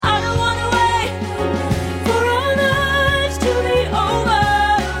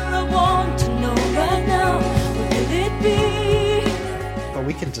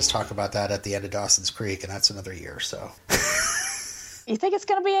just talk about that at the end of Dawson's Creek, and that's another year, so. You think it's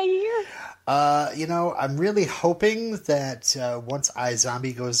going to be a year? I'm really hoping that once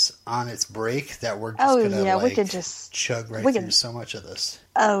iZombie goes on its break, that we're just going to we could just chug through so much of this.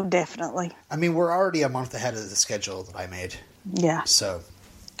 Oh, definitely. I mean, we're already a month ahead of the schedule that I made. Yeah. So.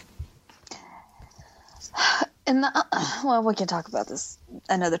 And we can talk about this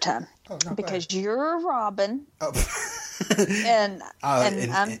another time. Oh, no, because you're Robin. Oh.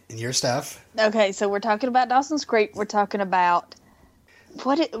 and your stuff. Okay, so we're talking about Dawson's Creek. We're talking about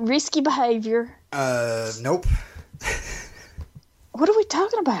risky behavior. Nope. What are we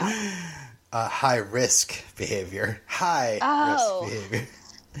talking about? High risk behavior. Risk behavior.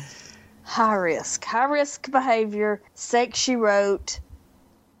 High risk behavior. Sex She Wrote.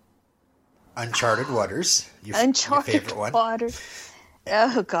 Uncharted Waters. Your favorite one. Waters.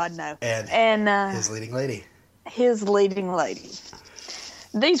 Oh God, no. And His Leading Lady. His Leading Lady.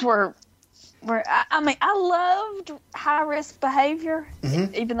 These were I loved high risk behavior,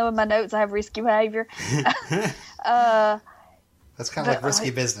 even though in my notes I have risky behavior. That's kind of like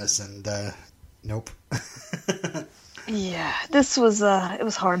risky business, and nope. Yeah, this was it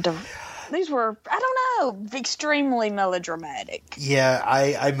was hard to. These were, I don't know, extremely melodramatic. Yeah,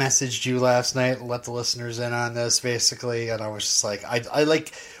 I messaged you last night and let the listeners in on this, basically, and I was just like, I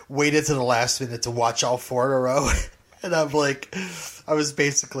waited to the last minute to watch all 4 in a row, and I'm like, I was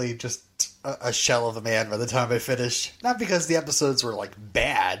basically just a shell of a man by the time I finished. Not because the episodes were, like,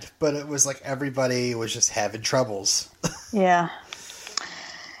 bad, but it was like everybody was just having troubles. Yeah.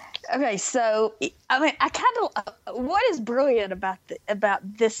 Okay, so I mean, I kind of what is brilliant about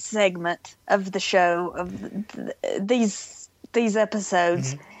this segment of the show of these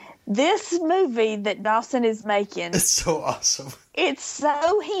episodes. Mm-hmm. This movie that Dawson is making, it's so awesome. It's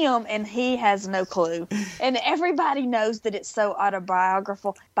so him, and he has no clue. And everybody knows that it's so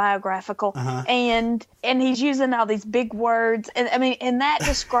biographical, and he's using all these big words, and I mean, and that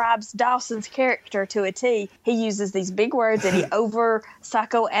describes Dawson's character to a T. He uses these big words, and he over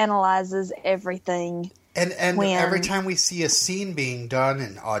psychoanalyzes everything. And every time we see a scene being done,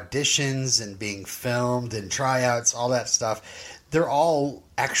 and auditions, and being filmed, and tryouts, all that stuff, they're all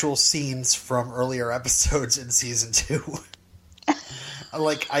actual scenes from earlier episodes in season 2.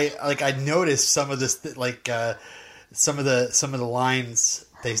 I noticed some of this, some of the lines.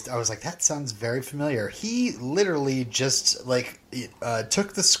 I was like, that sounds very familiar. He literally just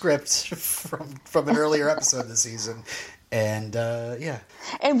took the script from an earlier episode of the season, and yeah.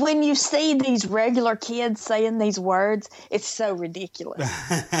 And when you see these regular kids saying these words, it's so ridiculous.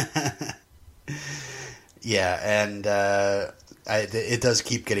 Yeah, and. It does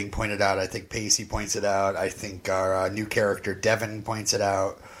keep getting pointed out. I think Pacey points it out. I think our new character Devin points it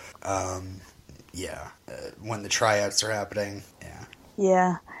out. When the tryouts are happening.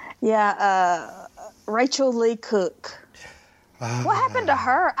 Yeah. Rachel Lee Cook. What happened to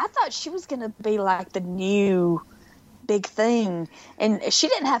her? I thought she was going to be like the new big thing, and she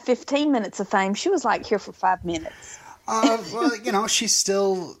didn't have 15 minutes of fame. She was like here for 5 minutes. Well, she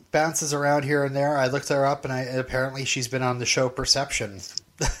still bounces around here and there. I looked her up, and apparently she's been on the show Perception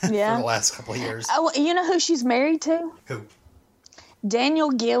for the last couple of years. Oh, you know who she's married to? Who? Daniel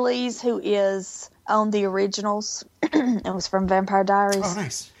Gillies, who is on the originals. It was from Vampire Diaries. Oh,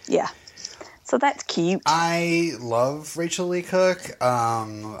 nice. Yeah. So that's cute. I love Rachel Lee Cook.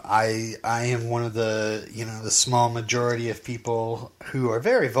 I am one of the the small majority of people who are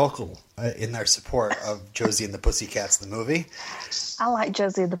very vocal in their support of Josie and the Pussycats, the movie. I like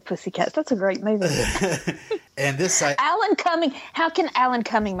Josie and the Pussycats. That's a great movie. And this, Alan Cumming. How can Alan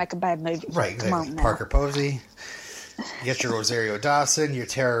Cumming make a bad movie? Right. Come on now. Parker Posey. You get your Rosario Dawson, your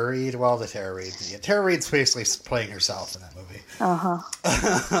Tara Reid. Well, the Tara Reid. Yeah, Tara Reid's basically playing herself in that movie.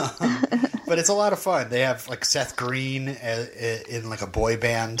 But it's a lot of fun. They have Seth Green in a boy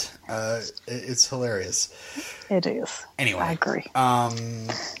band. It's hilarious. It is. Anyway, I agree.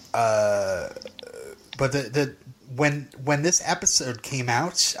 But when this episode came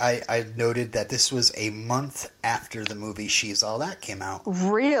out, I noted that this was a month after the movie She's All That came out.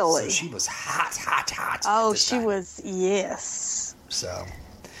 Really? So she was hot. Oh, she was, yes. So,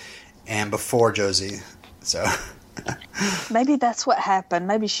 and before Josie, so. Maybe that's what happened.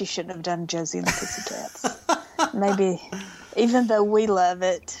 Maybe she shouldn't have done Josie and the Pussycats. Maybe, even though we love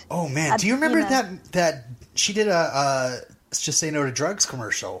it. Oh man, do you remember that she did a Just Say No to Drugs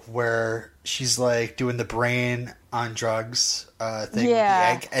commercial where she's doing the brain on drugs thing with the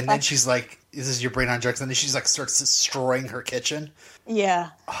egg, and then she's like, "This is your brain on drugs," and then she's starts destroying her kitchen. Yeah.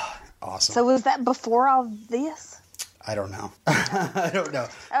 Oh, awesome. So was that before all this? I don't know. I don't know.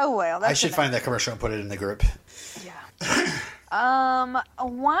 Oh well, I should find that commercial and put it in the group. Yeah.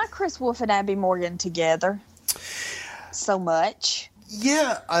 Why Chris Wolf and Abby Morgan together so much?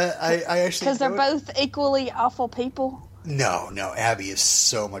 Yeah, I actually... Because they're both equally awful people? No, Abby is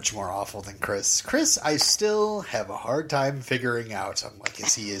so much more awful than Chris. Chris, I still have a hard time figuring out. I'm like,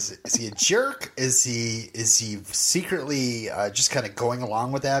 is he a jerk? Is he secretly just kind of going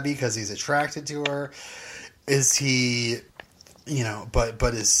along with Abby because he's attracted to her? Is he...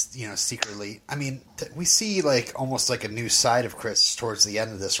 but is, secretly, I mean, we see like almost like a new side of Chris towards the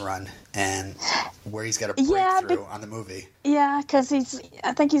end of this run, and where he's got a breakthrough on the movie. Yeah, because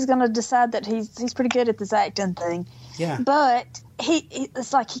I think he's going to decide that he's pretty good at this acting thing. Yeah. But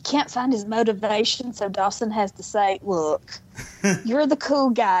it's like he can't find his motivation, so Dawson has to say, look, you're the cool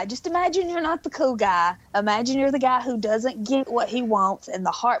guy. Just imagine you're not the cool guy. Imagine you're the guy who doesn't get what he wants, and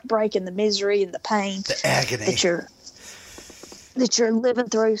the heartbreak and the misery and the pain. The agony. That you're living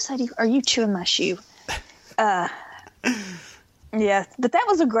through. Sadie, are you chewing my shoe? Yeah, but that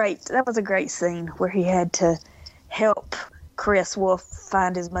was a great scene where he had to help Chris Wolf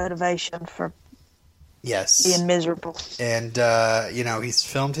find his motivation for being miserable. And he's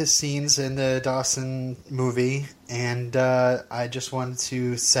filmed his scenes in the Dawson movie, and I just wanted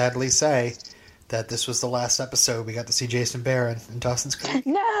to sadly say that this was the last episode we got to see Jason Barron in Dawson's Creek.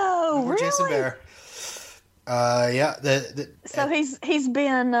 No, really? Jason Barron. So he's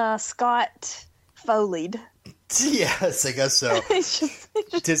been Scott Foley'd. Yes, I guess so.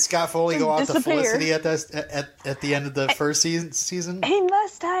 Did Scott Foley go off to Felicity at the end of the first season? He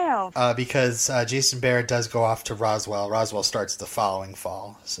must have. Because Jason Barrett does go off to Roswell. Roswell starts the following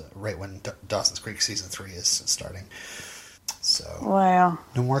fall, so right when Dawson's Creek season 3 is starting. So wow,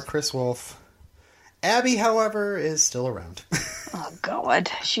 no more Chris Wolf. Abby, however, is still around. Oh God,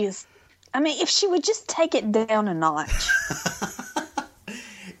 she is. I mean, if she would just take it down a notch.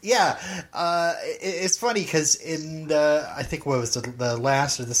 Yeah, it's funny because in the, I think what was the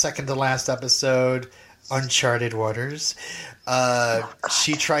last or the second to last episode, Uncharted Waters,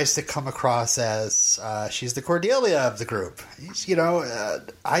 she tries to come across as she's the Cordelia of the group.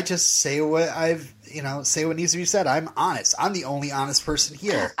 I just say what say what needs to be said. I'm honest. I'm the only honest person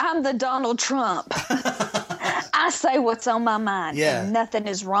here. I'm the Donald Trump. I say what's on my mind. Yeah. And nothing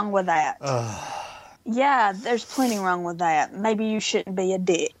is wrong with that. Yeah, there's plenty wrong with that. Maybe you shouldn't be a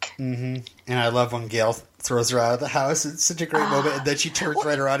dick. Mm-hmm. And I love when Gail throws her out of the house. It's such a great moment. And then she turns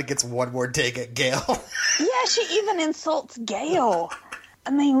right around and gets one more dig at Gail. Yeah, she even insults Gail.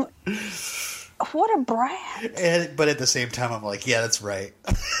 I mean, what a brat. But at the same time, I'm like, yeah, that's right.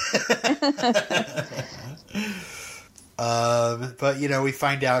 But we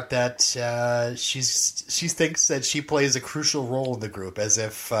find out that she thinks that she plays a crucial role in the group, as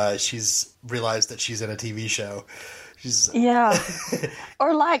if she's realized that she's in a TV show.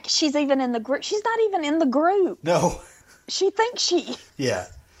 Or like she's even in the group. She's not even in the group. No, she thinks she. Yeah.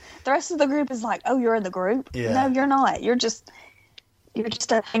 The rest of the group is like, oh, you're in the group. Yeah. No, you're not. You're just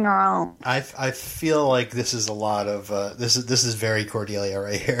a hanger on. I feel like this is a lot of this is very Cordelia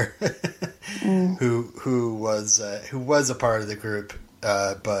right here. who was a part of the group,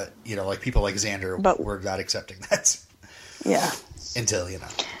 but like people like Xander were not accepting that. Yeah. Until you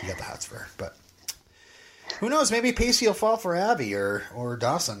got the hots for her. But who knows? Maybe Pacey will fall for Abby or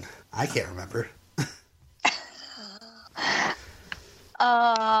Dawson. I can't remember.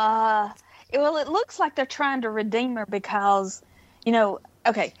 Well, it looks like they're trying to redeem her because,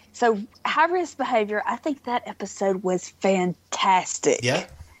 okay. So High Risk Behavior. I think that episode was fantastic. Yeah.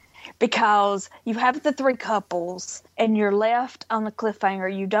 Because you have the three couples, and you're left on the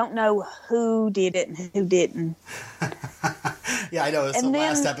cliffhanger. You don't know who did it and who didn't. Yeah, I know. It's the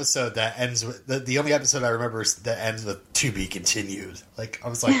last episode that ends with... The only episode I remember that ends with "to be continued." Like, I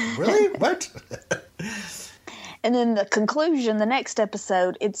was like, really? What? And then the conclusion, the next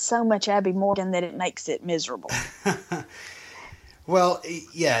episode, it's so much Abby Morgan that it makes it miserable. Well,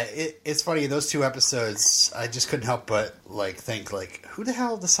 yeah, it's funny. In those two episodes, I just couldn't help but think, who the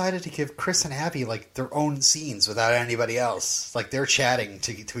hell decided to give Chris and Abby their own scenes without anybody else? Like, they're chatting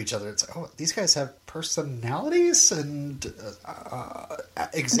to each other. It's like, oh, these guys have personalities and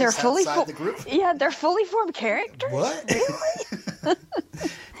exist outside the group. Yeah, they're fully formed characters. What? Really?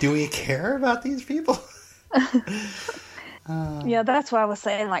 Do we care about these people? Yeah, that's why I was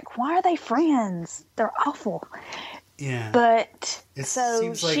saying, why are they friends? They're awful. Yeah. But it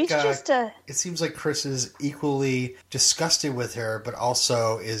seems like Chris is equally disgusted with her, but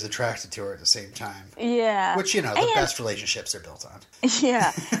also is attracted to her at the same time. Yeah. Which, the best relationships are built on.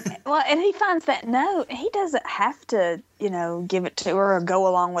 Yeah. Well, and he finds that, no, he doesn't have to, give it to her or go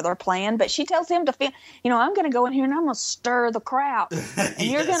along with her plan, but she tells him to film, I'm going to go in here and I'm going to stir the crowd, and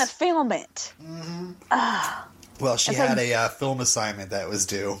you're going to film it. Mm-hmm. Well, she had a film assignment that was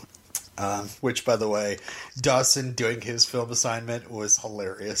due, which, by the way, Dawson doing his film assignment was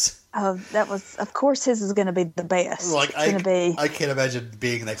hilarious. Oh, that was, of course, his is going to be the best. Like, I can't imagine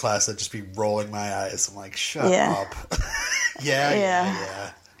being in that class and just be rolling my eyes. I'm like, shut up.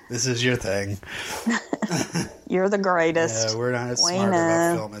 Yeah. This is your thing. You're the greatest. Yeah, we're not as smart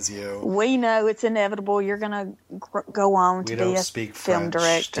about film as you. We know it's inevitable. You're going to go on to be a film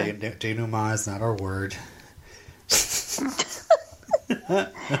director. Denouement is not our word.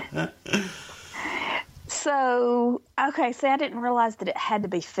 So, okay, see, I didn't realize that it had to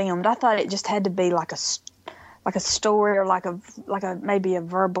be filmed. I thought it just had to be like a story or like a maybe a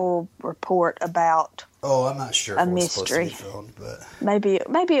verbal report about. Oh, I'm not sure a if it was mystery. supposed to be filmed, but maybe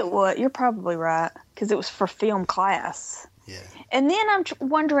it was. You're probably right because it was for film class. Yeah. And then I'm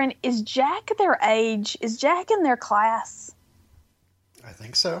wondering, is Jack their age? Is Jack in their class? I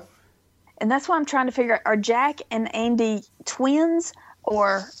think so. And that's why I'm trying to figure out: are Jack and Andy twins,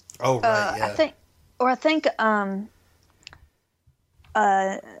 or? Oh right, yeah. I think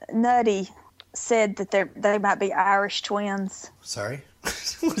Nutty said that they might be Irish twins. Sorry?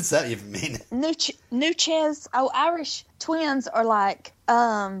 What does that even mean? Nuchez. Oh, Irish twins are like,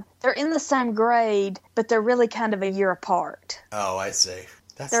 they're in the same grade, but they're really kind of a year apart. Oh, I see.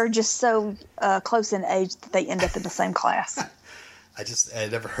 They're just so close in age that they end up in the same class. I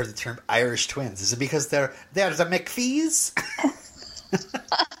never heard the term Irish twins. Is it because they're the McPhees?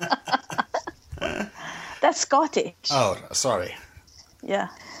 That's Scottish. Oh, sorry. Yeah.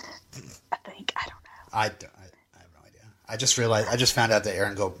 I think. I don't know. I have no idea. I just found out that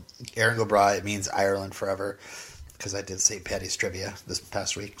Erin go Bra, it means Ireland forever, because I did St. Patty's trivia this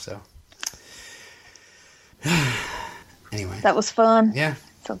past week, so. Anyway. That was fun. Yeah.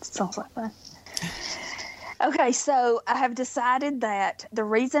 Sounds like fun. Okay, so I have decided that the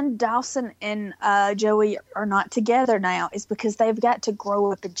reason Dawson and Joey are not together now is because they've got to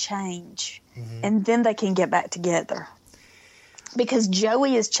grow up and change. Mm-hmm. And then they can get back together. Because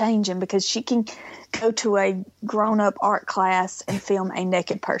Joey is changing because she can go to a grown-up art class and film a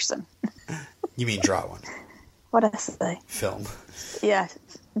naked person. You mean draw one? What'd I say? Film. Yeah,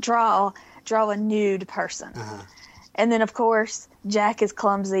 draw a nude person. Uh-huh. And then, of course, Jack is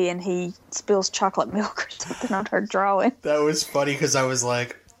clumsy and he spills chocolate milk or something on her drawing. That was funny because I was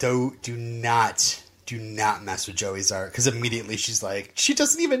like, do not mess with Joey's art. Because immediately she's like, she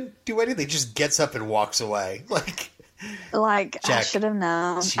doesn't even do anything. Just gets up and walks away. Like Jack, I should have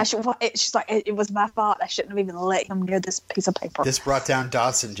known. She's like, it was my fault. I shouldn't have even let him near this piece of paper. This brought down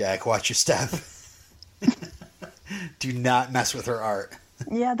Dawson, Jack. Watch your step. Do not mess with her art.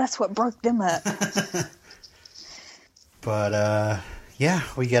 Yeah, that's what broke them up. But, yeah,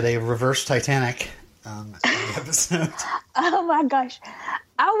 we get a reverse Titanic in the episode. Oh, my gosh.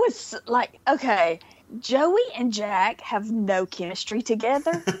 I was like, okay, Joey and Jack have no chemistry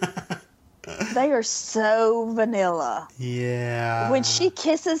together. They are so vanilla. Yeah. When she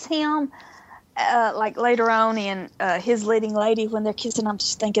kisses him, like later on in His Leading Lady, when they're kissing, I'm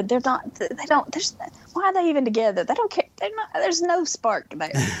just thinking, why are they even together? They don't care. There's no spark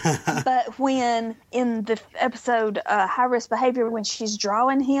there. But when in the episode High Risk Behavior, when she's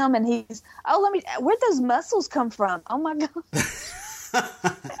drawing him and he's, where'd those muscles come from? Oh my God.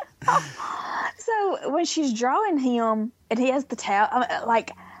 So when she's drawing him and he has the towel,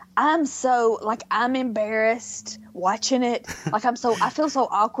 I'm embarrassed watching it. I feel so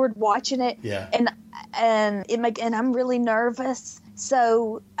awkward watching it. Yeah. And I'm really nervous.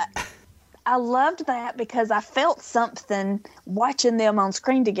 So I loved that because I felt something watching them on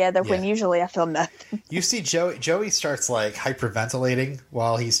screen together when usually I feel nothing. You see Joey starts like hyperventilating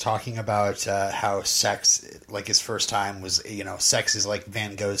while he's talking about how sex, like his first time was, sex is like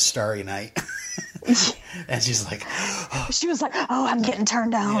Van Gogh's Starry Night. And she's like, she was like, oh, I'm getting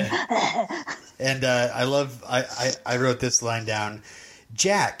turned on. Yeah. And I wrote this line down.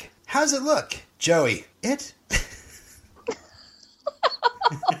 Jack, how's it look? Joey, it?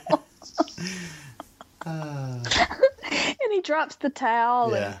 And he drops the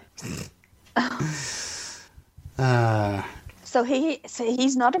towel. Yeah. So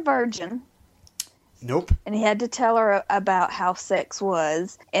he's not a virgin. Nope. And he had to tell her about how sex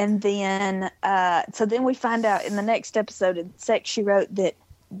was. And then, so then we find out in the next episode in Sex, She Wrote, that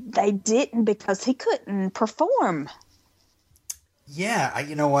they didn't because he couldn't perform. Yeah,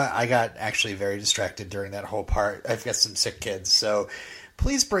 you know what? I got actually very distracted during that whole part. I've got some sick kids, so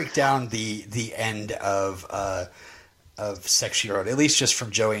please break down the end of Sex, She Wrote, at least just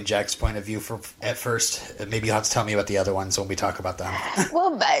from Joey and Jack's point of view at first. Maybe you'll have to tell me about the other ones when we talk about them.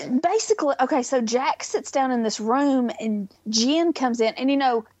 Well, basically, okay, so Jack sits down in this room and Jen comes in.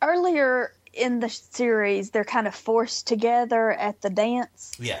 And, earlier in the series they're kind of forced together at the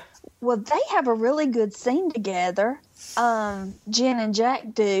dance. Yeah. Well, they have a really good scene together. Jen and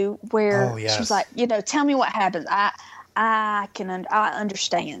Jack do, where she's like, tell me what happened. I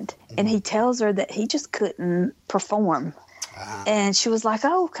understand. Mm-hmm. And he tells her that he just couldn't perform. And she was like,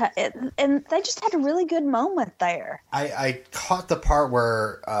 oh, okay. And they just had a really good moment there. I caught the part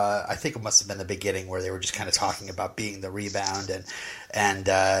where I think it must have been the beginning where they were just kind of talking about being the rebound and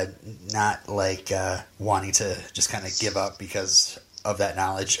not like wanting to just kind of give up because of that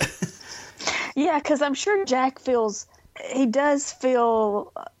knowledge. Yeah, because I'm sure Jack does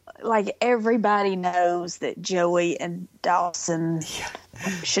feel like everybody knows that Joey and Dawson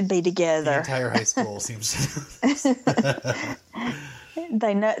should be together. The entire high school seems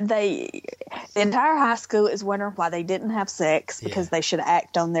the entire high school is wondering why they didn't have sex because they should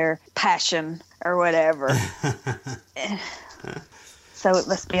act on their passion or whatever. So it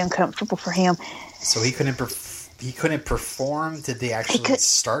must be uncomfortable for him. So he couldn't perform. Did they actually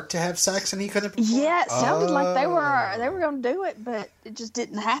start to have sex and he couldn't perform? Yeah, it sounded like they were going to do it, but it just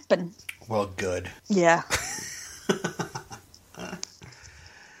didn't happen. Well, good. Yeah.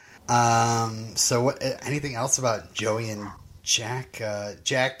 So what? Anything else about Joey and Jack?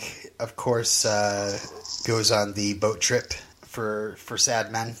 Jack, of course, goes on the boat trip for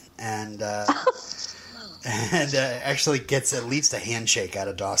Sad Men and actually gets at least a handshake out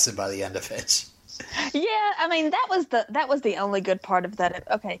of Dawson by the end of it. Yeah, I mean that was the only good part of that.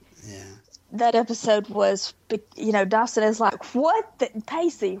 Okay. Yeah. That episode was, Dawson is like,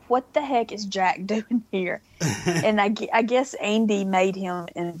 Pacey, what the heck is Jack doing here? And I guess Andy made him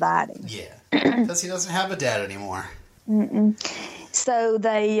inviting. Yeah, because he doesn't have a dad anymore. Mm-mm. So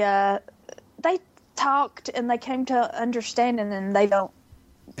they talked and they came to understanding, and they don't.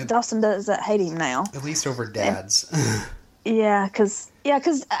 Dawson doesn't hate him now. At least over dads. Yeah, because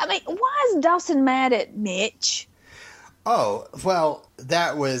I mean, why is Dawson mad at Mitch? Oh, well,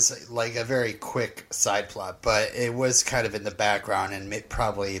 that was like a very quick side plot, but it was kind of in the background, and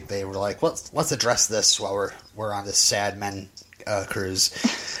probably they were like, let's address this while we're on this Sad Men cruise.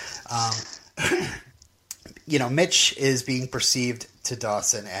 Mitch is being perceived to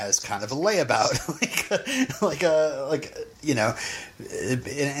Dawson as kind of a layabout,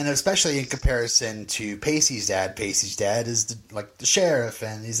 and especially in comparison to Pacey's dad. Pacey's dad is the sheriff,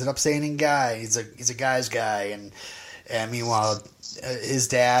 and he's an upstanding guy. He's a guy's guy, and meanwhile, his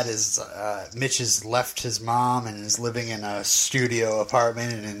dad is Mitch has left his mom and is living in a studio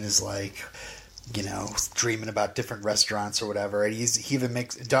apartment and is like, dreaming about different restaurants or whatever. And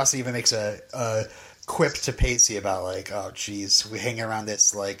Dawson even makes a quip to Pacey about like, oh geez, we hang around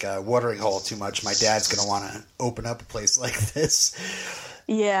this like watering hole too much. My dad's gonna want to open up a place like this.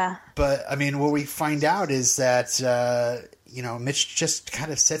 Yeah. But I mean, what we find out is that Mitch just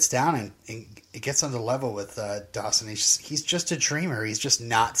kind of sits down and it gets on the level with Dawson. He's just a dreamer. He's just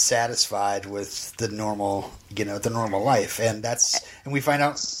not satisfied with the normal life, and we find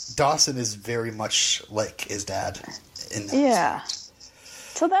out Dawson is very much like his dad in that. Yeah. Respect.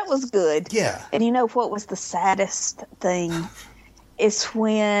 So that was good. Yeah. And you know what was the saddest thing is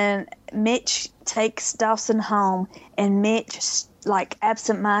when Mitch takes Dawson home and Mitch like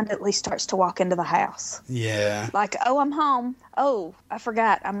absentmindedly starts to walk into the house. Yeah. Like, oh, I'm home. Oh, I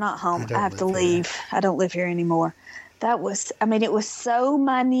forgot. I'm not home. I have to leave. Here. I don't live here anymore. That was, it was so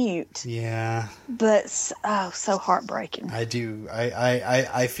minute. Yeah. But, so heartbreaking. I do.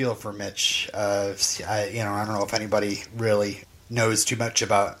 I feel for Mitch. I don't know if anybody really knows too much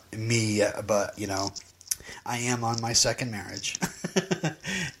about me, but, I am on my second marriage.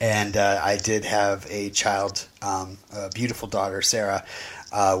 And I did have a child, a beautiful daughter, Sarah,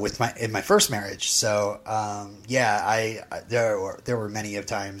 in my first marriage. So there were many of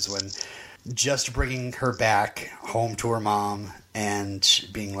times when just bringing her back home to her mom and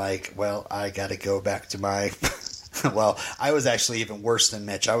being like, well, I got to go back to my. Well, I was actually even worse than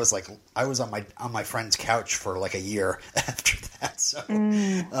Mitch. I was on my friend's couch for like a year after that. So.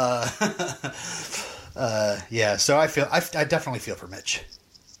 So I definitely feel for Mitch.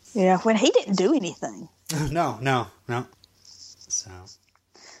 Yeah, when he didn't do anything. No. So.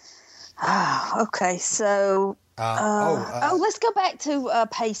 Okay, so. Let's go back to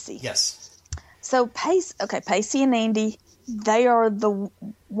Pacey. Yes. So Pacey and Andy, they are the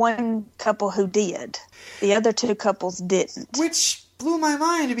one couple who did. The other two couples didn't. Which blew my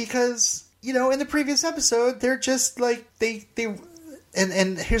mind because, in the previous episode, they're just like, they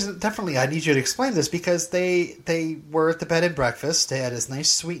And here's definitely I need you to explain this because they were at the bed and breakfast. They had this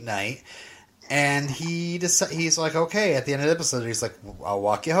nice sweet night, and he's like, okay. At the end of the episode, he's like, I'll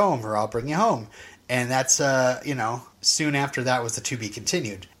walk you home or I'll bring you home. And that's, soon after that was the to be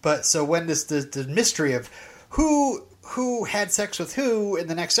continued. But so when the mystery of who had sex with who in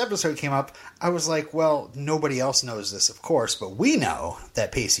the next episode came up, I was like, well, nobody else knows this, of course, but we know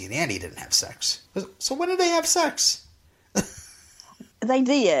that Pacey and Andy didn't have sex. So when did they have sex? They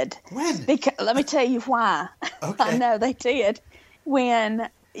did. When? Let me tell you why. Okay. I know they did.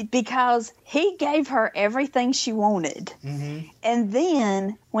 Because he gave her everything she wanted. Mm-hmm. And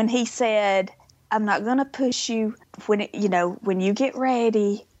then when he said, I'm not going to push you when you get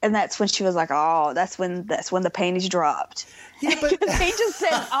ready. And that's when she was like, oh, that's when the panties dropped. Yeah, but he just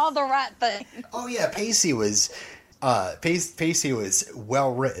said all the right things. Oh yeah, Pacey was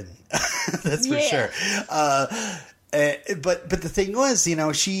well written. That's for sure. But the thing was,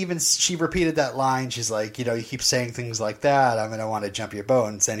 she repeated that line. She's like, you keep saying things like that, I'm gonna want to jump your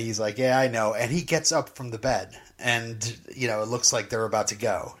bones. And he's like, yeah, I know. And he gets up from the bed, and it looks like they're about to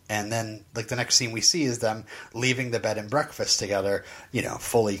go. And then, like, the next scene we see is them leaving the bed and breakfast together,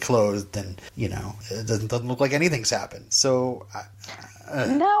 fully clothed, and it doesn't look like anything's happened. So.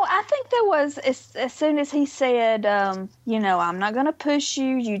 No, I think there was, as soon as he said, I'm not going to push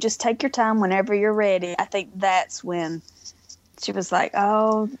you. You just take your time whenever you're ready. I think that's when she was like,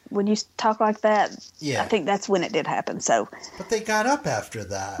 oh, when you talk like that, I think that's when it did happen. So, but they got up after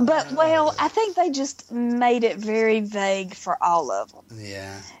that. But, I think they just made it very vague for all of them.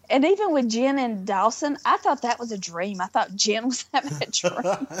 Yeah. And even with Jen and Dawson, I thought that was a dream. I thought Jen was having a dream.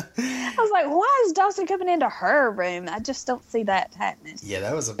 I was like, why is Dawson coming into her room? I just don't see that happening. Yeah,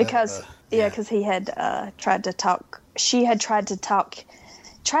 that was because he had tried to talk. She had tried to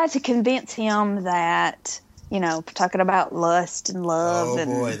convince him that, talking about lust and love.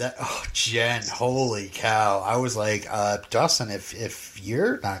 Jen, holy cow. I was like, Dawson, if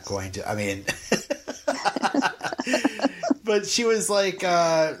you're not going to, I mean... But she was like,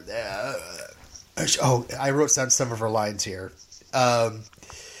 I wrote down some of her lines here. During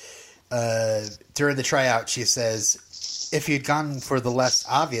the tryout, she says, if you'd gone for the less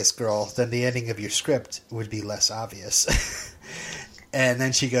obvious girl, then the ending of your script would be less obvious. And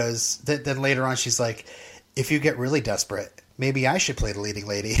then she goes, then later on, she's like, if you get really desperate, maybe I should play the leading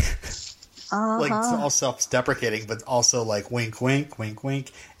lady. Uh-huh. Like, it's all self-deprecating, but also like wink, wink, wink,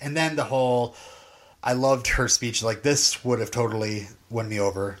 wink. And then the whole... I loved her speech. Like, this would have totally won me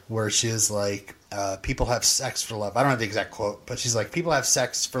over, where she's like, people have sex for love. I don't have the exact quote, but she's like, people have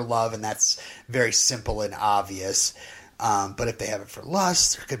sex for love, and that's very simple and obvious. But if they have it for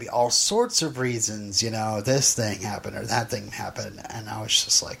lust, there could be all sorts of reasons, this thing happened or that thing happened. And I was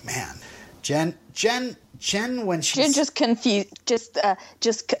just like, man, Jen, when she's... Jen just confused, just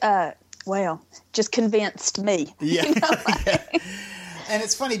convinced me. Yeah. Yeah. And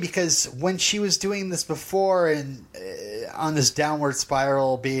it's funny because when she was doing this before and on this downward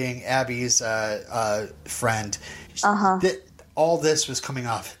spiral being Abby's friend, all this was coming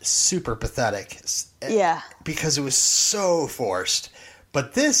off super pathetic. Yeah. Because it was so forced.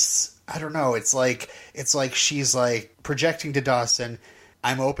 But this, I don't know, it's like she's like projecting to Dawson,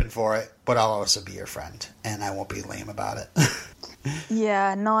 I'm open for it, but I'll also be your friend and I won't be lame about it.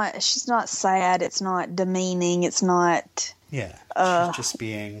 Yeah, she's not sad, it's not demeaning, it's not... Yeah, she's just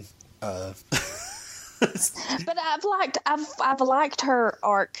being. But I've liked her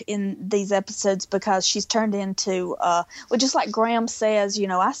arc in these episodes because she's turned into, just like Graham says,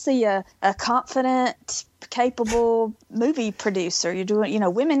 I see a confident, capable movie producer. You're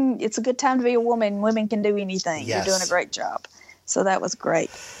doing, women. It's a good time to be a woman. Women can do anything. Yes. You're doing a great job. So that was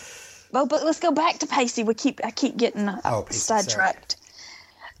great. Well, but let's go back to Pacey. I keep getting sidetracked.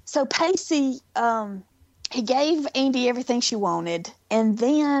 So Pacey. He gave Andy everything she wanted, and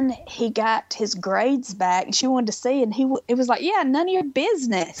then he got his grades back, and she wanted to see, and it was like, yeah, none of your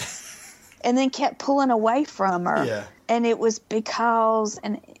business, and then kept pulling away from her. Yeah. And it was because,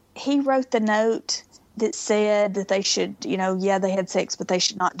 and he wrote the note that said that they should, they had sex, but they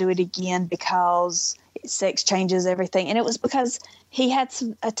should not do it again because sex changes everything. And it was because he had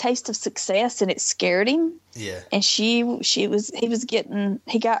a taste of success, and it scared him. Yeah. And he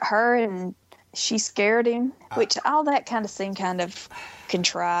got her, and she scared him, which all that kind of seemed kind of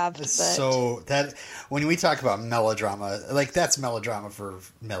contrived. But. So that when we talk about melodrama, like that's melodrama for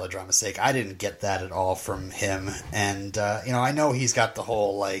melodrama's sake. I didn't get that at all from him, and I know he's got the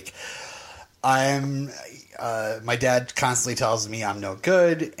whole like, my dad constantly tells me I'm no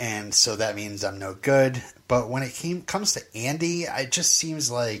good, and so that means I'm no good. But when it comes to Andy, it just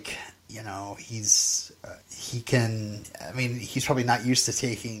seems like he's probably not used to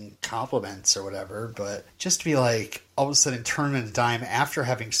taking compliments or whatever, but just to be like, all of a sudden turn on a dime after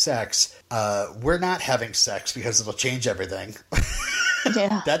having sex, we're not having sex because it'll change everything.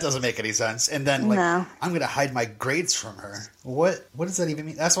 Yeah. That doesn't make any sense. And then, like, No. I'm going to hide my grades from her. What does that even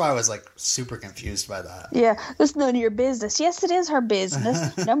mean? That's why I was, like, super confused by that. Yeah, it's none of your business. Yes, it is her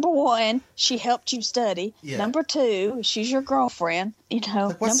business. Number one, she helped you study. Yeah. Number two, she's your girlfriend. You know.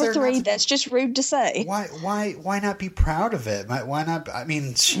 Like, what's Number there three, not to- that's just rude to say. Why not be proud of it? Why not? I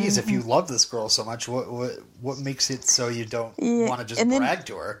mean, geez, if you love this girl so much, what makes it so you don't want to just brag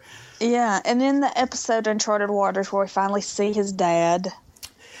to her? Yeah, and in the episode Uncharted Waters where we finally see his dad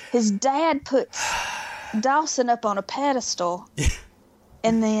puts Dawson up on a pedestal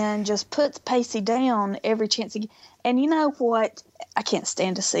and then just puts Pacey down every chance he gets. And you know what? I can't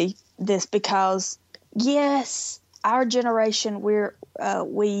stand to see this because, yes, our generation, we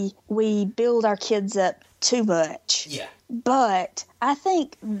build our kids up too much. Yeah. But I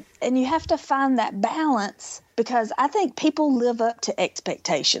think, and you have to find that balance because I think people live up to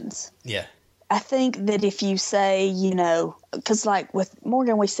expectations. Yeah. I think that if you say, you know, because like with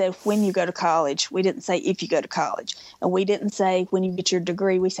Morgan, we said when you go to college. We didn't say if you go to college, and we didn't say when you get your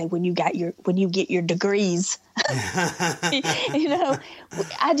degree. We say when you get your degrees. You know,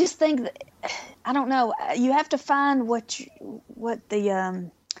 I just think that, I don't know. You have to find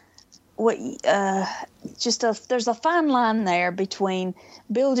there's a fine line there between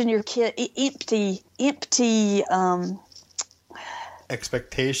building your kid empty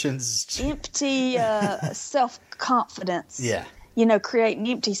expectations, empty self-confidence. Yeah. You know, creating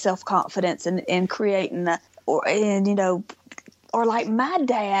empty self-confidence and creating or like my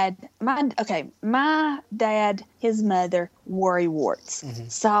dad, his mother,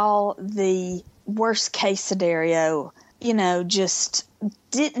 worrywarts, saw the worst case scenario, you know, just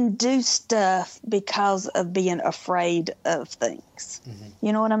didn't do stuff because of being afraid of things.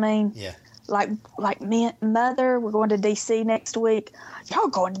 You know what I mean? Yeah. Like me, mother, we're going to D.C. next week. Y'all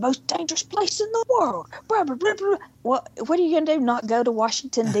going to the most dangerous place in the world. Blah, blah, blah, blah. What are you going to do? Not go to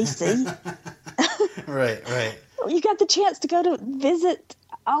Washington, D.C.? Right. You got the chance to go to visit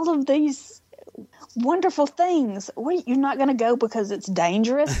all of these wonderful things. You're not going to go because it's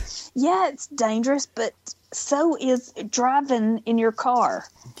dangerous? Yeah, it's dangerous, but so is driving in your car.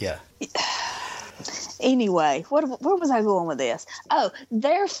 Yeah. Anyway, where was I going with this? Oh,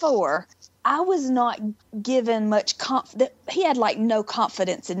 therefore, I was not given much confidence. He had like no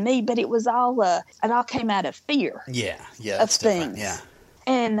confidence in me, but it was all it all came out of fear. Yeah, of things. Yeah,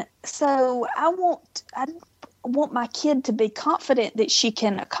 and so I want my kid to be confident that she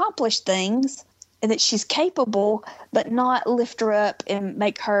can accomplish things and that she's capable, but not lift her up and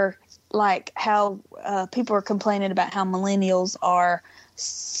make her like how people are complaining about how millennials are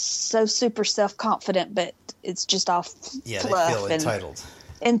so super self-confident, but it's just all fluff. They feel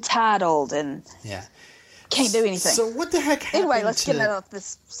entitled and can't do anything. So what the heck happened? Anyway, let's get off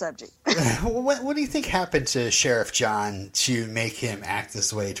this subject. What do you think happened to Sheriff John to make him act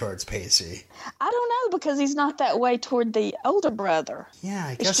this way towards Pacey? I don't know, because he's not that way toward the older brother. Yeah,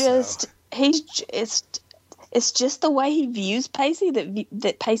 I guess so. It's just the way he views Pacey,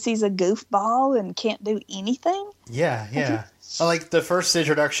 that Pacey's a goofball and can't do anything. Yeah. Well, like the first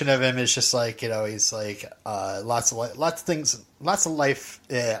introduction of him is just like, you know, he's like lots of things in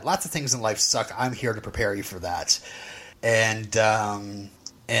life suck. I'm here to prepare you for that, and I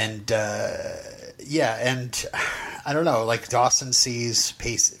don't know. Like Dawson sees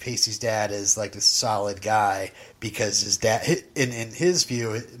Pacey's dad as like this solid guy because his dad, in his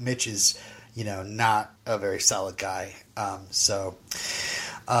view, Mitch is, you know, not a very solid guy. And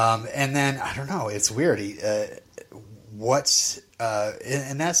then I don't know. It's weird. And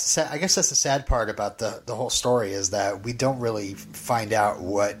that's I guess that's the sad part about the whole story, is that we don't really find out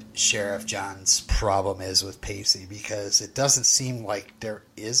what Sheriff John's problem is with Pacey, because it doesn't seem like there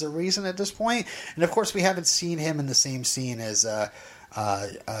is a reason at this point. And of course, we haven't seen him in the same scene as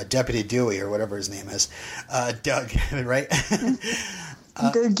Deputy Dewey, or whatever his name is, Doug, right?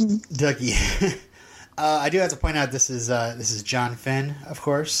 Dougie. I do have to point out this is John Finn, of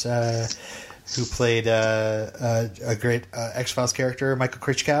course, who played a great X-Files character, Michael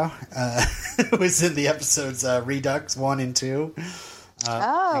Krichkow, who was in the episodes Redux 1 and 2.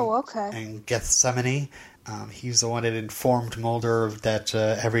 And Gethsemane. He's the one that informed Mulder that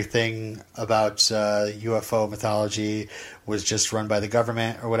everything about UFO mythology was just run by the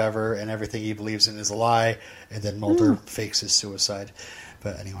government or whatever, and everything he believes in is a lie, and then Mulder fakes his suicide.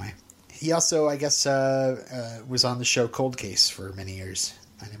 But anyway, he also, I guess, was on the show Cold Case for many years.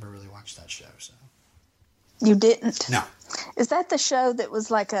 I never really watched that show. So you didn't? No. Is that the show that was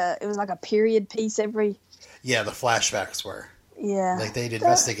like a period piece every? Yeah, the flashbacks were. Yeah. Like they'd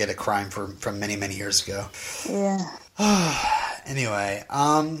investigate a crime from many, many years ago. Yeah. Anyway,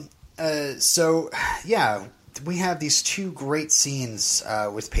 so yeah, we have these two great scenes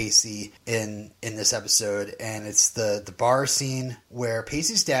with Pacey in this episode, and it's the bar scene where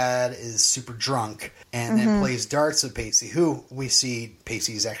Pacey's dad is super drunk and then plays darts with Pacey, who we see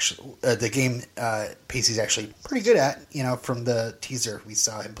Pacey's actually Pacey's actually pretty good at. You know, from the teaser, we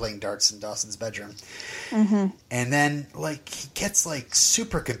saw him playing darts in Dawson's bedroom. And then, like, he gets, like,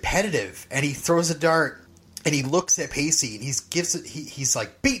 super competitive, and he throws a dart, and he looks at Pacey, and he's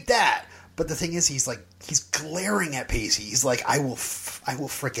like, beat that! But the thing is, he's glaring at Pacey. He's like, I will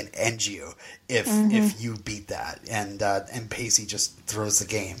freaking end you if you beat that. And Pacey just throws the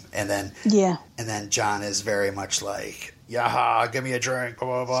game. And then John is very much like, yaha, give me a drink, blah,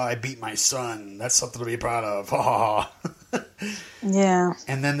 blah, blah. I beat my son. That's something to be proud of. Ha ha ha. Yeah.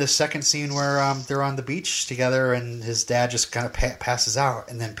 And then the second scene where they're on the beach together and his dad just kind of passes out.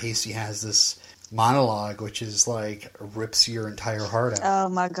 And then Pacey has this monologue, which is like rips your entire heart out. Oh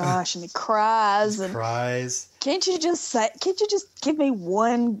my gosh. And he cries. Can't you just give me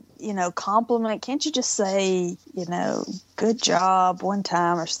one, compliment? Can't you just say, good job one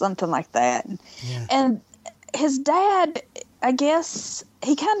time or something like that? And his dad, I guess,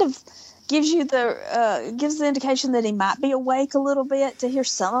 he kind of gives you gives the indication that he might be awake a little bit to hear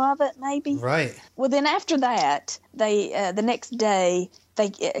some of it, maybe. Right. Well, then after that, they the next day,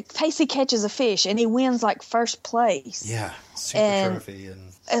 Pacey catches a fish and he wins like first place. Yeah, super trophy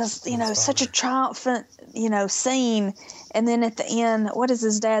and it's such a triumphant scene. And then at the end, what does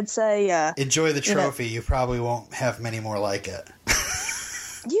his dad say? Enjoy the trophy. You probably won't have many more like it.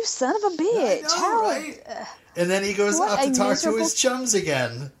 You son of a bitch! I know, right? And then he goes up to talk to his chums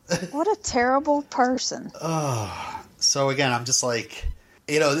again. What a terrible person. Oh, so again, I'm just like,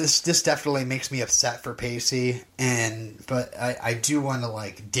 this definitely makes me upset for Pacey, but I do want to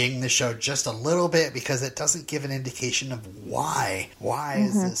like ding the show just a little bit because it doesn't give an indication of why. Why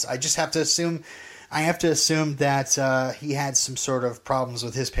is this? I just have to assume. I have to assume that he had some sort of problems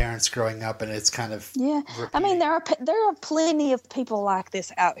with his parents growing up, and it's kind of repeating. I mean, there are plenty of people like this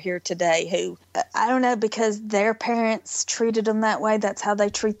out here today who I don't know, because their parents treated them that way. That's how they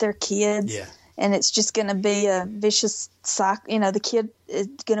treat their kids. Yeah. And it's just going to be a vicious cycle. The kid is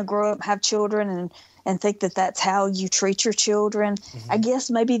going to grow up, have children, and think that that's how you treat your children. I guess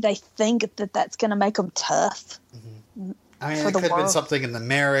maybe they think that that's going to make them tough. I mean, it could have been something in the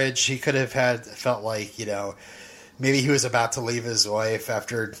marriage. He could have felt like, maybe he was about to leave his wife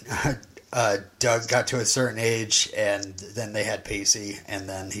after Doug got to a certain age, and then they had Pacey, and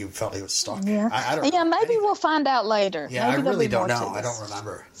then he felt he was stuck. Yeah, I don't know. Yeah, maybe we'll find out later. Yeah, maybe I really don't know. I don't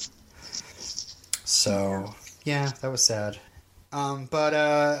remember. So, yeah, that was sad. But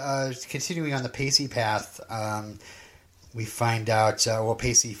continuing on the Pacey path, we find out,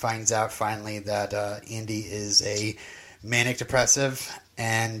 Pacey finds out finally that Andy is a manic depressive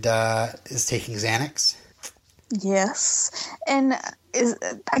and is taking Xanax. Yes. And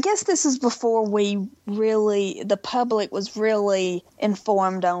I guess this is before the public was really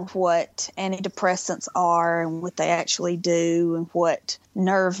informed on what antidepressants are and what they actually do and what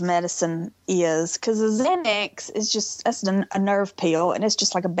nerve medicine is. Because the Xanax is that's a nerve pill, and it's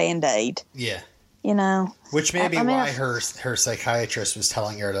just like a Band-Aid. Yeah. Which may be why her psychiatrist was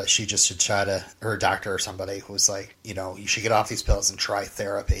telling her that she just should try to, her doctor or somebody who was like, you should get off these pills and try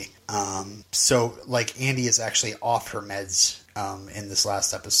therapy. So like Andy is actually off her meds in this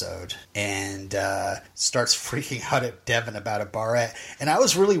last episode and starts freaking out at Devin about a barrette. And I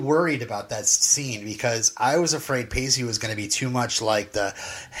was really worried about that scene because I was afraid Pacey was going to be too much like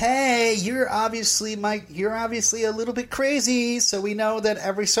hey, you're obviously a little bit crazy, so we know that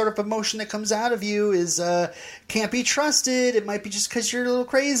every sort of emotion that comes out of you is can't be trusted. It might be just because you're a little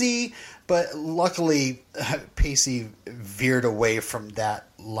crazy. But luckily, Pacey veered away from that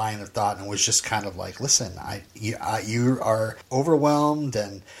line of thought and was just kind of like, "Listen, you are overwhelmed,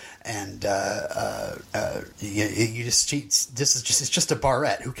 and you just it's just a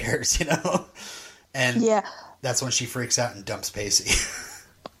barrette. Who cares, And that's when she freaks out and dumps Pacey.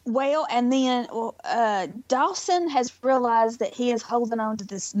 Well, and then Dawson has realized that he is holding on to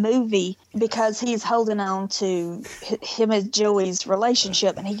this movie because he's holding on to him and Joey's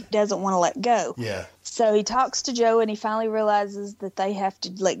relationship, and he doesn't want to let go. Yeah. So he talks to Joe, and he finally realizes that they have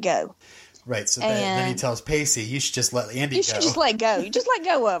to let go. Right. So then he tells Pacey, "You should just let Andy go. You should just let go. You just let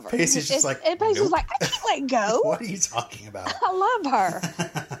go of her." Pacey's just like, and Pacey's like, "I can't let go. What are you talking about? I love her."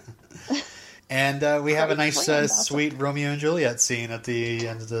 And we have a nice, sweet Romeo and Juliet scene at the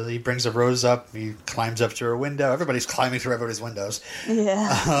end. He brings a rose up. He climbs up to her window. Everybody's climbing through everybody's windows.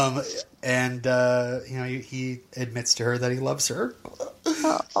 Yeah. He admits to her that he loves her.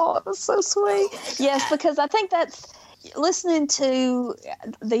 Oh, that's so sweet. Yes, because I think that's, listening to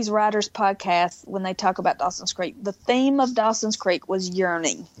these writers' podcasts, when they talk about Dawson's Creek, the theme of Dawson's Creek was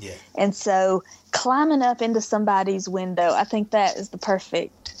yearning. Yeah. And so climbing up into somebody's window, I think that is the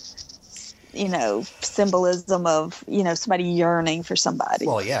perfect, symbolism of, somebody yearning for somebody.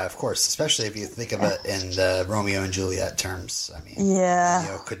 Well, yeah, of course, especially if you think of it in the Romeo and Juliet terms. I mean,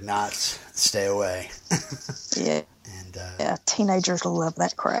 Romeo could not stay away. Yeah. And teenagers will love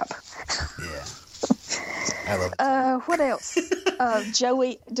that crap. Yeah. I love it. What else?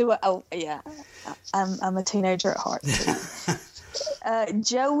 Joey, I'm a teenager at heart too.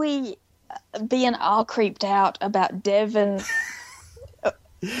 Joey being all creeped out about Devin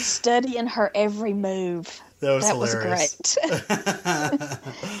studying her every move. That was hilarious. Great.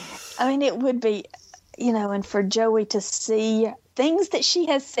 I mean, it would be, and for Joey to see things that she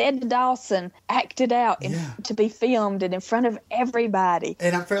has said to Dawson acted out to be filmed and in front of everybody.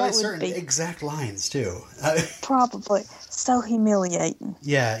 And I'm fairly certain exact lines, too. Probably. So humiliating.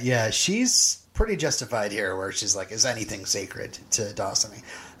 Yeah. She's pretty justified here, where she's like, is anything sacred to Dawson? He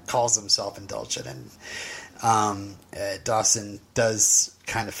calls himself indulgent. And Dawson does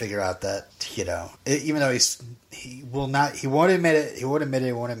kind of figure out that, even though he won't admit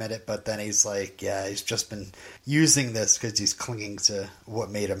it, but then he's like, he's just been using this because he's clinging to what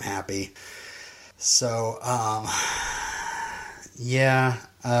made him happy. So,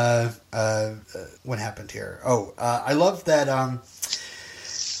 what happened here? I love that,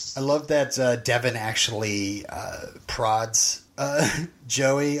 Devin actually, prods,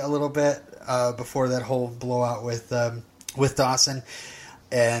 Joey a little bit, before that whole blowout with Dawson,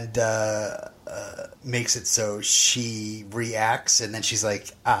 and makes it so she reacts, and then she's like,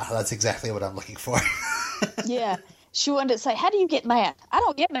 that's exactly what I'm looking for. Yeah. She wanted to say, how do you get mad? I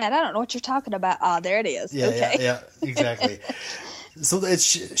don't get mad. I don't know what you're talking about. There it is. Yeah, okay. Yeah, exactly. So it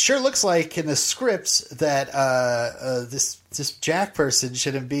sure looks like in the scripts that this Jack person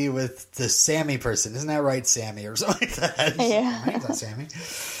shouldn't be with the Sammy person. Isn't that right, Sammy? Or something like that. Yeah. My name's not Sammy.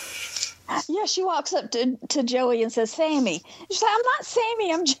 Yeah, she walks up to Joey and says, Sammy. She's like, I'm not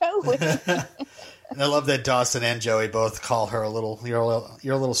Sammy, I'm Joey. And I love that Dawson and Joey both call her you're a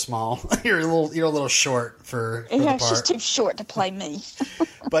little small. you're a little short for the part. She's too short to play me.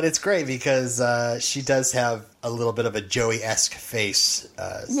 But it's great because she does have a little bit of a Joey-esque face.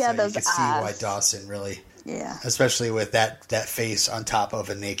 So those you can eyes. see why Dawson really, especially with that face on top of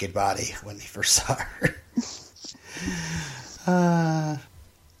a naked body when he first saw her.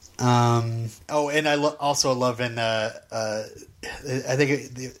 And I also love in I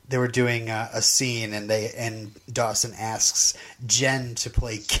think they were doing a scene, and Dawson asks Jen to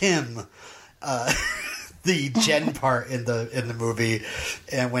play Kim, the Jen part in the movie,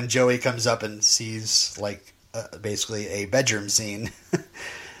 and when Joey comes up and sees basically a bedroom scene,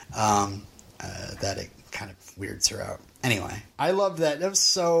 that it kind of weirds her out. Anyway, I love that. It was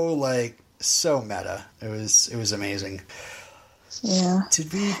so meta. It was amazing. Yeah.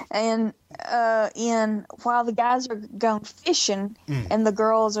 Did we? And while the guys are going fishing and the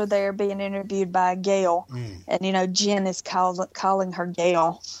girls are there being interviewed by Gail, and Jen is calling her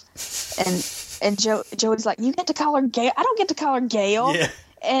Gail, and Joey's like, you get to call her Gail. I don't get to call her Gail. Yeah.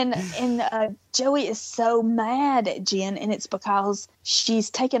 And Joey is so mad at Jen, and it's because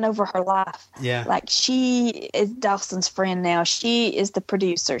she's taken over her life. Yeah. Like, she is Dawson's friend now. She is the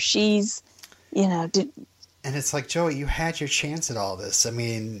producer. She's, And it's like, Joey, you had your chance at all this. I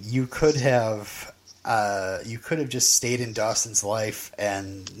mean, you could have just stayed in Dawson's life,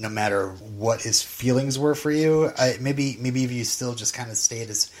 and no matter what his feelings were for you, maybe if you still just kind of stayed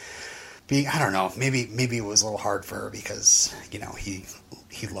as being, I don't know, maybe it was a little hard for her because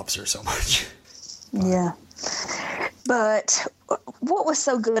he loves her so much. Yeah. But what was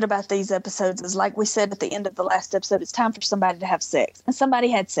so good about these episodes is, like we said at the end of the last episode, it's time for somebody to have sex. And somebody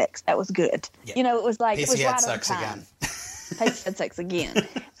had sex. That was good. Yeah. It was like, Pacey it was had right sex on time. again. Pacey had sex again.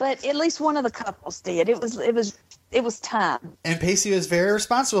 But at least one of the couples did. It was time. And Pacey was very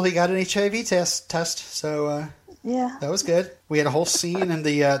responsible. He got an HIV test. So yeah, that was good. We had a whole scene in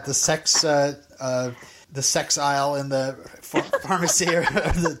the sex aisle in the pharmacy,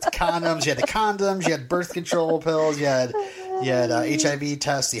 the condoms. You had the condoms. You had birth control pills. You had HIV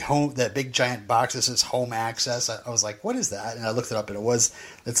tests. That big giant box that says home access. I was like, what is that? And I looked it up, and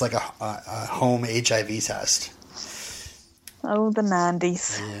it's like a home HIV test. Oh, the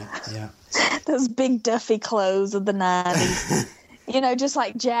 90s. Yeah. Those big Duffy clothes of the 90s. Just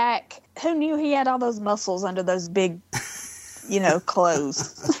like Jack. Who knew he had all those muscles under those big,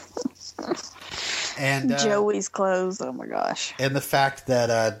 clothes? And Joey's clothes. Oh my gosh! And the fact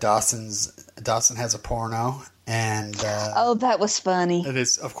that Dawson has a porno, and that was funny. It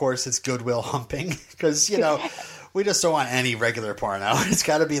is, of course, it's Goodwill humping because We just don't want any regular porno. It's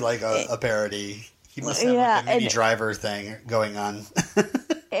got to be like a parody. He must have like a Mini Driver thing going on.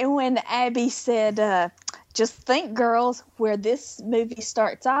 And when Abby said, just think, girls, where this movie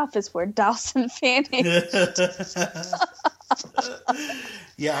starts off is where Dawson finished.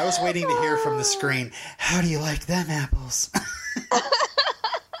 Yeah, I was waiting to hear from the screen, how do you like them apples?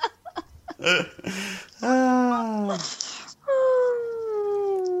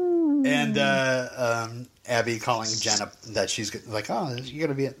 And Abby calling Jen up that she's like, oh,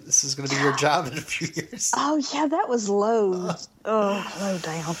 this is gonna be your job in a few years. Oh yeah, that was low. Low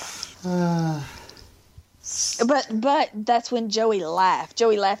down. But that's when Joey laughed.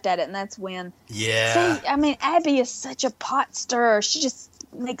 Joey laughed at it, and that's when. Yeah. See, I mean, Abby is such a pot stirrer. She just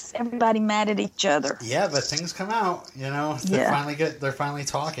makes everybody mad at each other. Yeah, but things come out. They're finally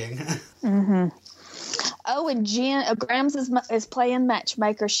talking. Mm-hmm. Oh, and Jen, Grams is playing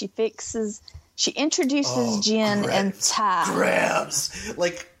matchmaker. She introduces Jen and Ty. Grams,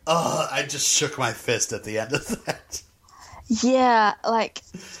 I just shook my fist at the end of that. Yeah,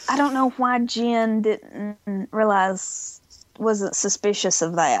 I don't know why Jen wasn't suspicious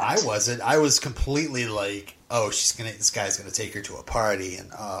of that. I wasn't. I was completely like, oh, this guy's gonna take her to a party,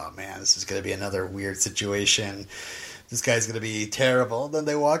 and oh man, this is gonna be another weird situation. This guy's gonna be terrible. And then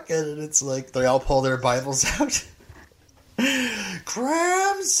they walk in, and it's like they all pull their Bibles out.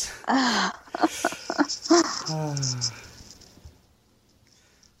 Grams.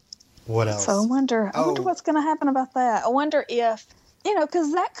 What else? So I wonder what's going to happen about that. I wonder if,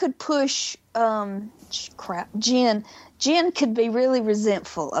 because that could push, Jen could be really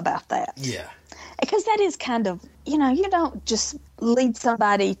resentful about that. Yeah. Because that is kind of, you don't just lead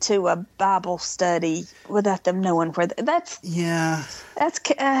somebody to a Bible study without them knowing where that's. Yeah. That's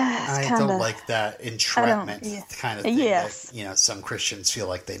I don't like that entrapment kind of thing. Yes. That, some Christians feel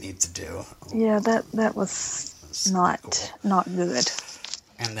like they need to do. Yeah, that was not good.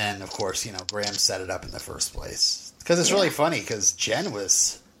 And then, of course, Graham set it up in the first place. Because it's really funny, because Jen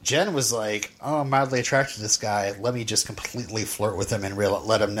was like, oh, I'm mildly attracted to this guy. Let me just completely flirt with him and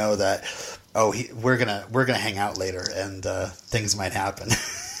let him know that, we're gonna hang out later, and things might happen.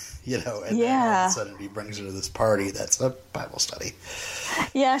 And then all of a sudden he brings her to this party that's a Bible study.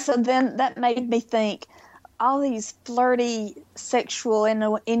 Yeah, so then that made me think, all these flirty sexual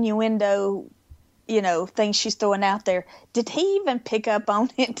innuendo things she's throwing out there. Did he even pick up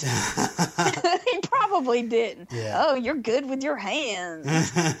on it? He probably didn't. Yeah. Oh, you're good with your hands.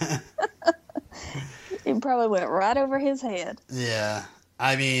 It probably went right over his head. Yeah.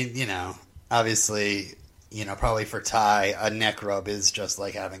 I mean, obviously, probably for Ty, a neck rub is just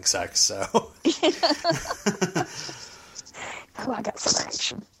like having sex, so. Oh, I got some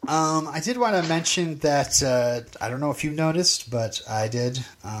action. I did want to mention that, I don't know if you noticed, but I did.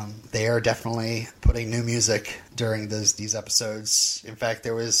 They are definitely putting new music during these episodes. In fact,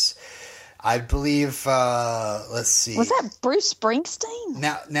 there was, I believe, let's see. Was that Bruce Springsteen?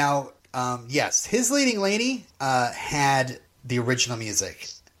 Now, yes, his leading lady had the original music.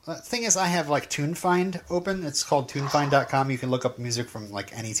 The thing is, I have TuneFind open. It's called tunefind.com. You can look up music from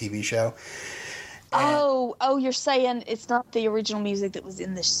any TV show. And you're saying it's not the original music that was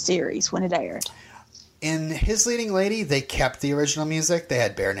in this series when it aired. In His Leading Lady, they kept the original music. They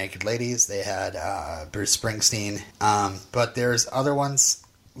had Bare Naked Ladies. They had Bruce Springsteen. But there's other ones,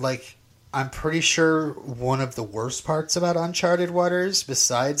 I'm pretty sure one of the worst parts about Uncharted Waters,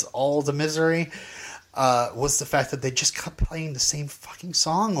 besides all the misery, was the fact that they just kept playing the same fucking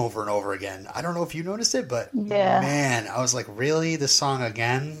song over and over again. I don't know if you noticed it, but man, I was like, really? This song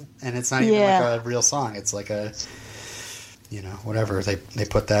again? And it's not even a real song. It's like a, whatever. They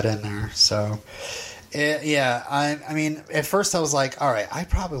put that in there. So, I mean, at first I was like, all right, I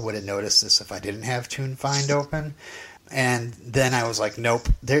probably would have noticed this if I didn't have TuneFind open. And then I was like, nope,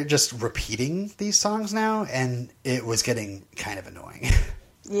 they're just repeating these songs now, and it was getting kind of annoying.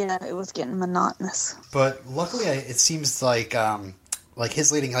 Yeah, it was getting monotonous. But luckily, it seems like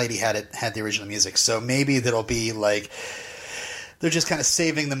His Leading Lady had the original music, so maybe that'll be they're just kind of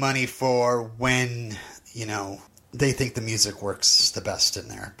saving the money for when they think the music works the best in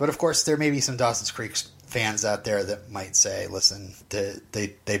there. But of course, there may be some Dawson's Creek fans out there that might say, listen,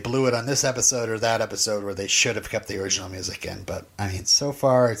 they blew it on this episode or that episode where they should have kept the original music in. But I mean, so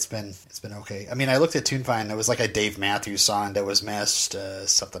far it's been okay. I mean, I looked at TuneFind, it was like a Dave Matthews song that was missed,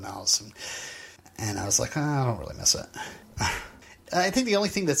 something else, and I was like, I don't really miss it. I think the only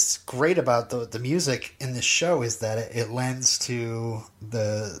thing that's great about the music in this show is that it lends to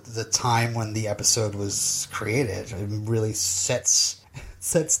the time when the episode was created. It really sets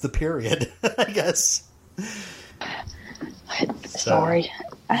the period, I guess. Sorry,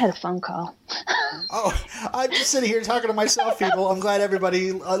 I had a phone call. Oh, I'm just sitting here talking to myself, people. I'm glad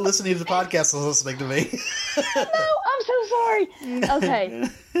everybody listening to the podcast is listening to me. No, I'm so sorry. Okay.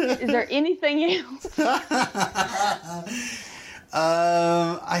 Is there anything else?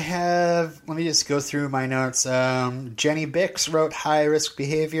 Let me just go through my notes. Jenny Bix wrote High Risk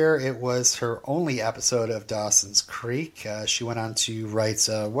Behavior. It was her only episode of Dawson's Creek. She went on to write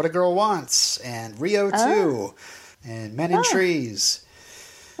What a Girl Wants and Rio 2 and Men in Trees.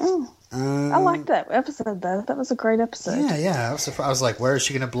 I liked that episode, though. That was a great episode. Yeah. I was like, where is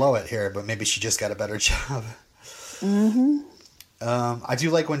she going to blow it here? But maybe she just got a better job. Mm-hmm. I do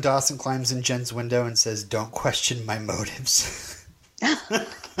like when Dawson climbs in Jen's window and says, "Don't question my motives."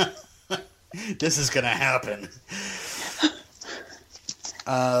 This is going to happen.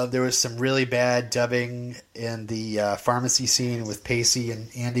 There was some really bad dubbing in the pharmacy scene with Pacey and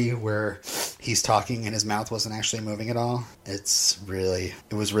Andy where he's talking and his mouth wasn't actually moving at all. It was really,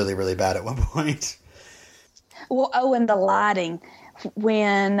 really bad at one point. Well, and the lighting.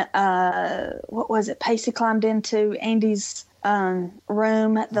 When, what was it? Pacey climbed into Andy's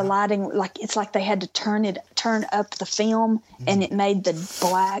room, the lighting, it's like they had to turn up the film, and it made the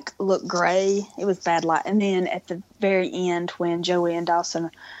black look gray. It was bad light. And then at the very end, when Joey and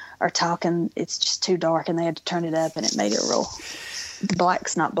Dawson are talking, it's just too dark, and they had to turn it up, and it made it the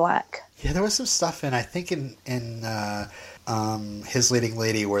black's not black. Yeah, there was some stuff I think in His Leading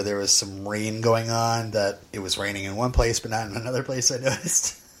Lady where there was some rain going on, that it was raining in one place but not in another place, I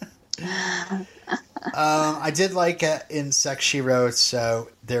noticed. I did like in Sex She Wrote, so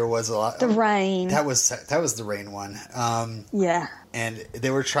there was a lot. The rain. That was the rain one. Yeah. And they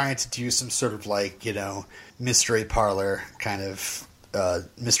were trying to do some sort of mystery parlor kind of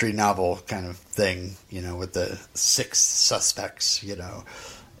mystery novel kind of thing, with the 6 suspects,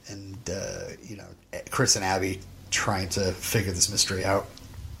 and Chris and Abby trying to figure this mystery out.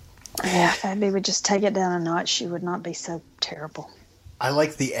 Yeah, if Abby would just take it down a notch, she would not be so terrible. I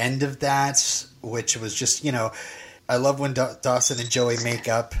like the end of that, which was just, I love when Dawson and Joey make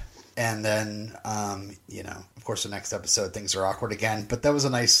up, and then, of course, the next episode things are awkward again. But that was a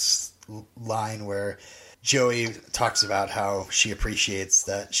nice line where Joey talks about how she appreciates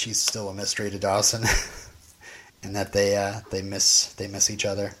that she's still a mystery to Dawson, and that they miss each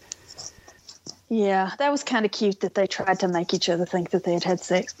other. Yeah, that was kind of cute that they tried to make each other think that they had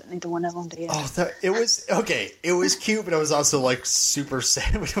sex, but neither one of them did. Oh, it was okay. It was cute, but it was also super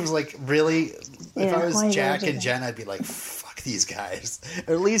sad. It was like, really, if I was Jack and Jen, I'd be like, "Fuck these guys."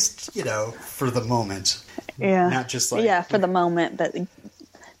 At least for the moment. Yeah, not just for the moment, but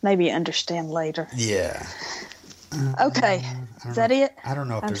maybe understand later. Yeah. Okay, is that it? I don't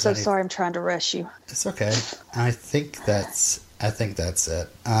know if I'm there's so sorry. I'm trying to rush you. It's okay. I think that's it.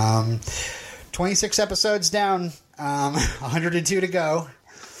 26 episodes down, 102 to go.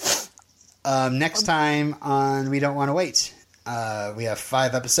 Next time on We Don't Want to Wait, we have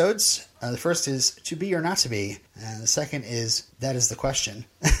 5 episodes. The first is To Be or Not to Be, and the second is That Is the Question.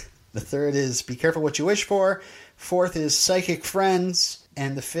 The third is Be Careful What You Wish For. Fourth is Psychic Friends,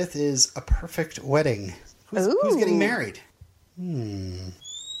 and the fifth is A Perfect Wedding. Who's getting married? I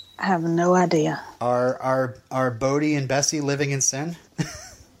have no idea. Are Bodie and Bessie living in sin?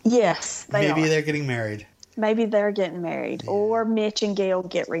 Yes, Maybe they're getting married. Maybe they're getting married. Yeah. Or Mitch and Gail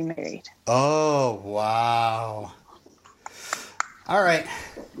get remarried. Oh, wow. All right.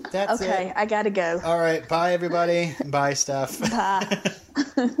 That's it. Okay, I gotta go. All right. Bye, everybody. Bye, Steph. Bye.